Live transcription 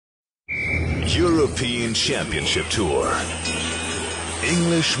European Championship Tour.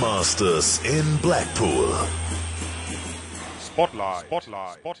 English Masters in Blackpool. Spotlight,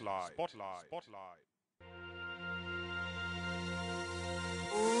 spotlight, spotlight, spotlight, spotlight.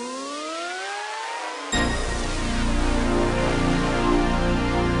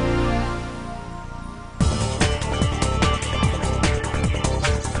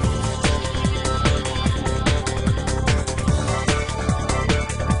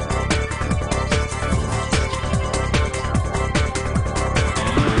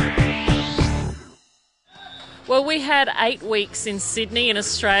 Well, we had 8 weeks in Sydney in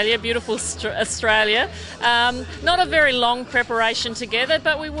Australia, beautiful Australia. Not a very long preparation together,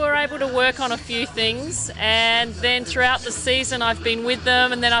 but we were able to work on a few things. And then throughout the season, I've been with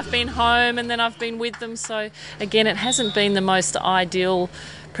them, and then I've been home, and then I've been with them. So again, it hasn't been the most ideal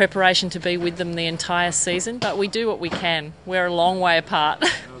preparation to be with them the entire season, but we do what we can. We're a long way apart.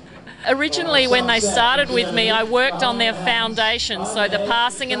 Originally, when they started with me, I worked on their foundation, so the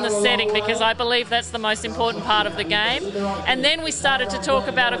passing and the setting, because I believe that's the most important part of the game. And then we started to talk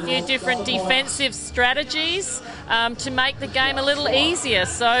about a few different defensive strategies to make the game a little easier.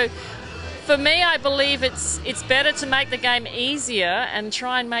 So for me, I believe it's better to make the game easier and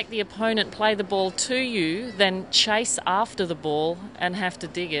try and make the opponent play the ball to you than chase after the ball and have to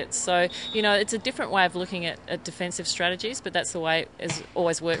dig it. So, you know, it's a different way of looking at defensive strategies, but that's the way it's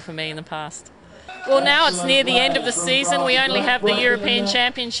always worked for me in the past. Well, now it's near the end of the season. We only have the European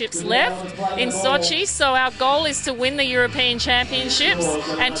Championships left in Sochi, so our goal is to win the European Championships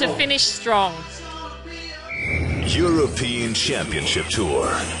and to finish strong. European Championship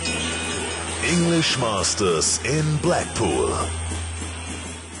Tour. English Masters in Blackpool.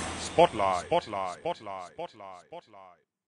 Spotlight, spotlight, spotlight, spotlight, spotlight.